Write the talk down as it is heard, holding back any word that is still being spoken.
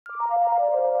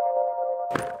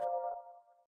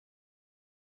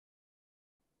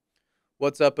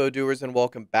What's up, Odooers, and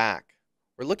welcome back.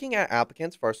 We're looking at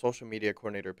applicants for our social media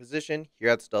coordinator position here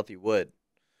at Stealthy Wood.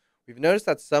 We've noticed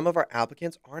that some of our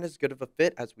applicants aren't as good of a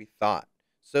fit as we thought.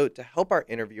 So, to help our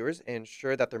interviewers and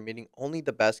ensure that they're meeting only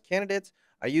the best candidates,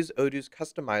 I use Odoo's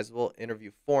customizable interview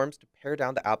forms to pare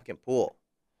down the applicant pool.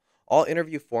 All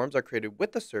interview forms are created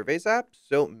with the Surveys app,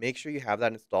 so make sure you have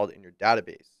that installed in your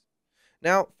database.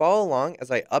 Now, follow along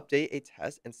as I update a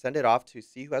test and send it off to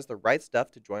see who has the right stuff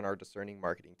to join our discerning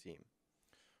marketing team.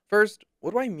 First,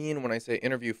 what do I mean when I say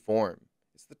interview form?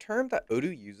 It's the term that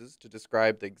Odoo uses to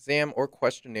describe the exam or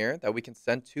questionnaire that we can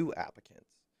send to applicants.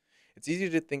 It's easy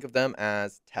to think of them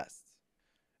as tests.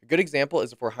 A good example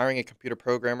is if we're hiring a computer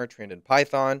programmer trained in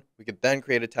Python, we could then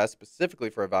create a test specifically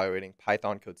for evaluating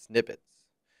Python code snippets.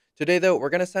 Today, though, we're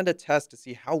going to send a test to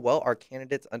see how well our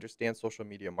candidates understand social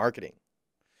media marketing.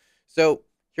 So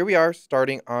here we are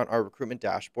starting on our recruitment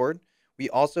dashboard. We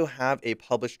also have a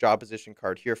published job position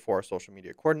card here for our social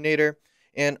media coordinator.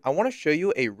 And I want to show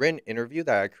you a written interview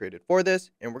that I created for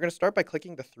this. And we're going to start by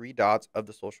clicking the three dots of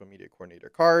the social media coordinator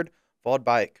card, followed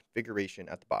by configuration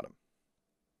at the bottom.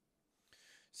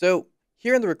 So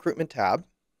here in the recruitment tab,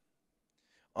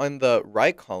 on the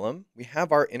right column, we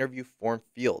have our interview form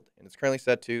field, and it's currently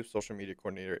set to social media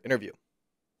coordinator interview.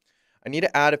 I need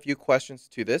to add a few questions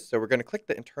to this, so we're going to click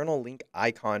the internal link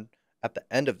icon at the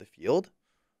end of the field,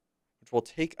 which will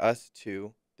take us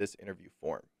to this interview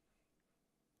form.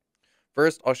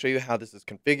 First, I'll show you how this is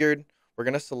configured. We're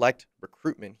going to select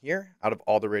recruitment here out of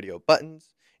all the radio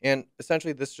buttons, and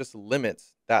essentially this just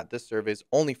limits that this survey is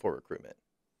only for recruitment.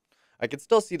 I can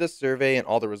still see this survey and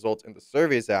all the results in the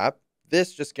Surveys app.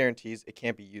 This just guarantees it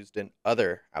can't be used in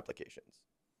other applications.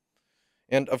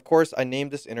 And of course, I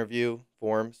named this interview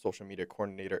form Social Media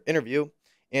Coordinator Interview,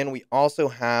 and we also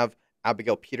have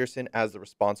Abigail Peterson as the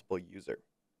responsible user.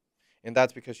 And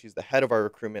that's because she's the head of our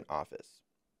recruitment office.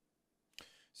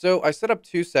 So I set up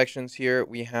two sections here.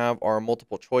 We have our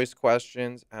multiple choice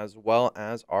questions as well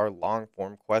as our long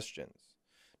form questions.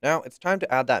 Now it's time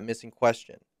to add that missing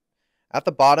question. At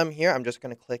the bottom here, I'm just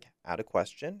going to click add a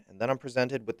question, and then I'm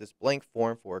presented with this blank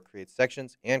form for create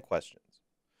sections and questions.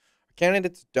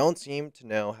 Candidates don't seem to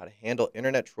know how to handle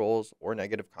internet trolls or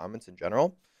negative comments in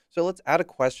general, so let's add a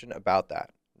question about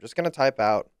that. I'm just going to type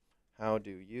out, how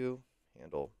do you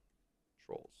handle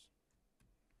trolls?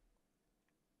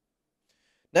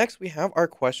 Next, we have our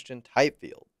question type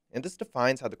field, and this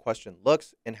defines how the question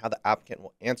looks and how the applicant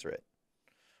will answer it.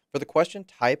 For the question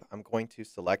type, I'm going to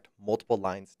select multiple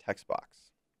lines text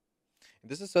box.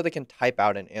 And this is so they can type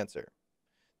out an answer.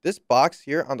 This box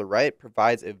here on the right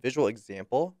provides a visual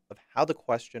example of how the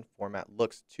question format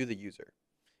looks to the user.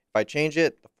 If I change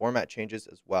it, the format changes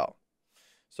as well.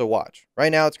 So watch.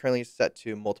 Right now, it's currently set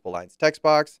to multiple lines text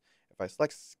box. If I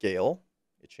select scale,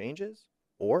 it changes.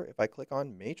 Or if I click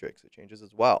on matrix, it changes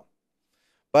as well.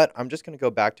 But I'm just going to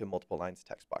go back to multiple lines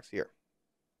text box here.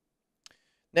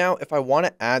 Now, if I want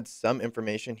to add some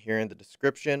information here in the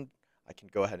description, I can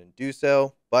go ahead and do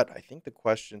so. But I think the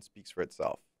question speaks for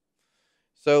itself.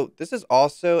 So this is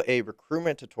also a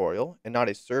recruitment tutorial and not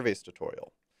a surveys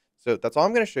tutorial. So that's all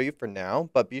I'm going to show you for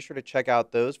now, but be sure to check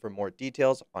out those for more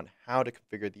details on how to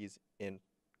configure these in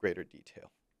greater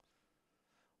detail.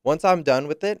 Once I'm done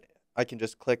with it, I can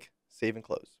just click save and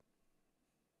close.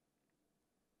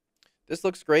 This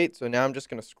looks great, so now I'm just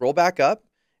going to scroll back up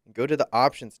and go to the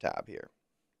options tab here.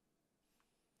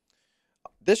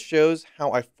 This shows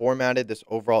how I formatted this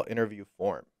overall interview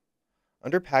form.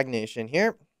 Under pagination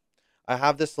here, I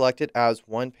have this selected as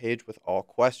one page with all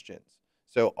questions.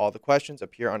 So all the questions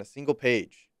appear on a single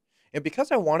page. And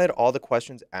because I wanted all the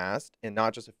questions asked and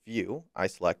not just a few, I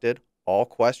selected all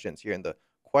questions here in the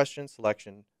question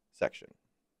selection section.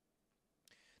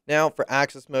 Now for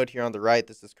access mode here on the right,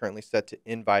 this is currently set to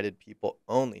invited people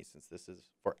only since this is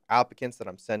for applicants that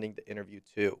I'm sending the interview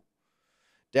to.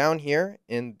 Down here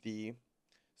in the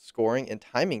scoring and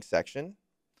timing section,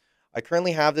 I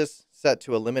currently have this set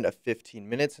to a limit of 15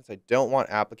 minutes since I don't want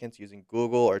applicants using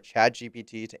Google or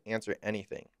ChatGPT to answer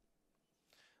anything.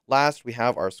 Last, we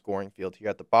have our scoring field here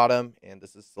at the bottom, and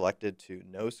this is selected to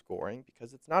no scoring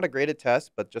because it's not a graded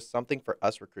test, but just something for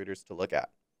us recruiters to look at.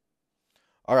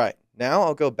 All right, now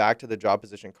I'll go back to the job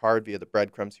position card via the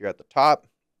breadcrumbs here at the top.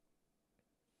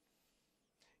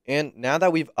 And now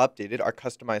that we've updated our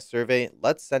customized survey,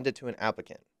 let's send it to an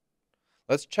applicant.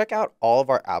 Let's check out all of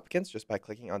our applicants just by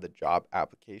clicking on the job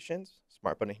applications,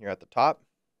 smart button here at the top.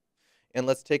 And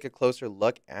let's take a closer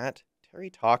look at Terry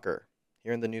Talker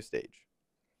here in the new stage.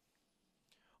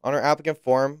 On our applicant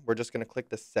form, we're just going to click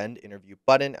the send interview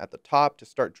button at the top to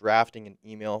start drafting an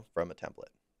email from a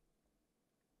template.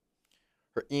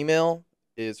 Her email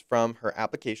is from her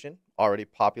application, already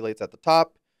populates at the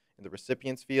top in the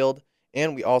recipients field,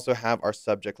 and we also have our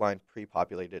subject line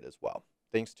pre-populated as well,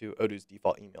 thanks to Odoo's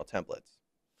default email templates.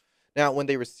 Now, when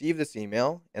they receive this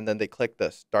email and then they click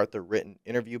the Start the Written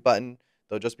Interview button,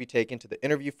 they'll just be taken to the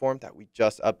interview form that we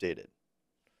just updated.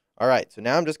 All right, so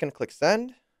now I'm just going to click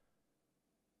Send,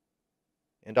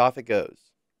 and off it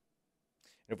goes.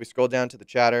 And if we scroll down to the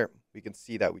chatter, we can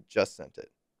see that we just sent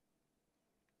it.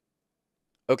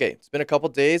 Okay, it's been a couple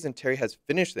days and Terry has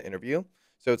finished the interview,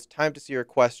 so it's time to see her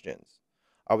questions.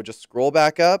 I would just scroll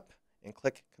back up and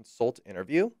click Consult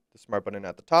Interview, the smart button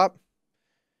at the top.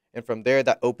 And from there,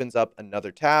 that opens up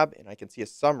another tab, and I can see a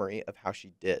summary of how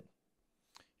she did.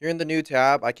 Here in the new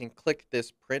tab, I can click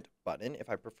this Print button if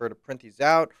I prefer to print these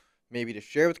out, maybe to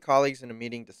share with colleagues in a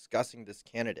meeting discussing this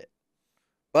candidate.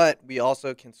 But we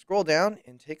also can scroll down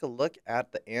and take a look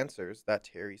at the answers that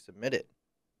Terry submitted.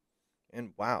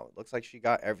 And wow, it looks like she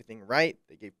got everything right.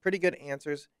 They gave pretty good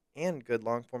answers and good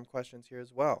long-form questions here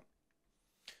as well.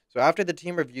 So after the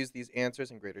team reviews these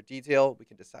answers in greater detail, we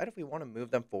can decide if we want to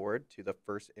move them forward to the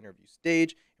first interview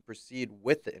stage and proceed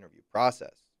with the interview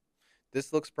process.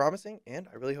 This looks promising, and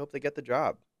I really hope they get the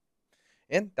job.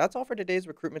 And that's all for today's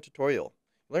recruitment tutorial.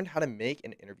 We learned how to make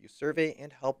an interview survey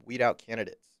and help weed out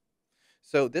candidates.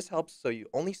 So this helps so you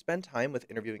only spend time with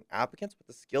interviewing applicants with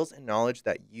the skills and knowledge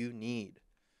that you need.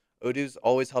 Odoo's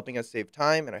always helping us save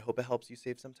time, and I hope it helps you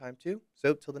save some time too.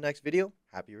 So till the next video,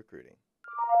 happy recruiting.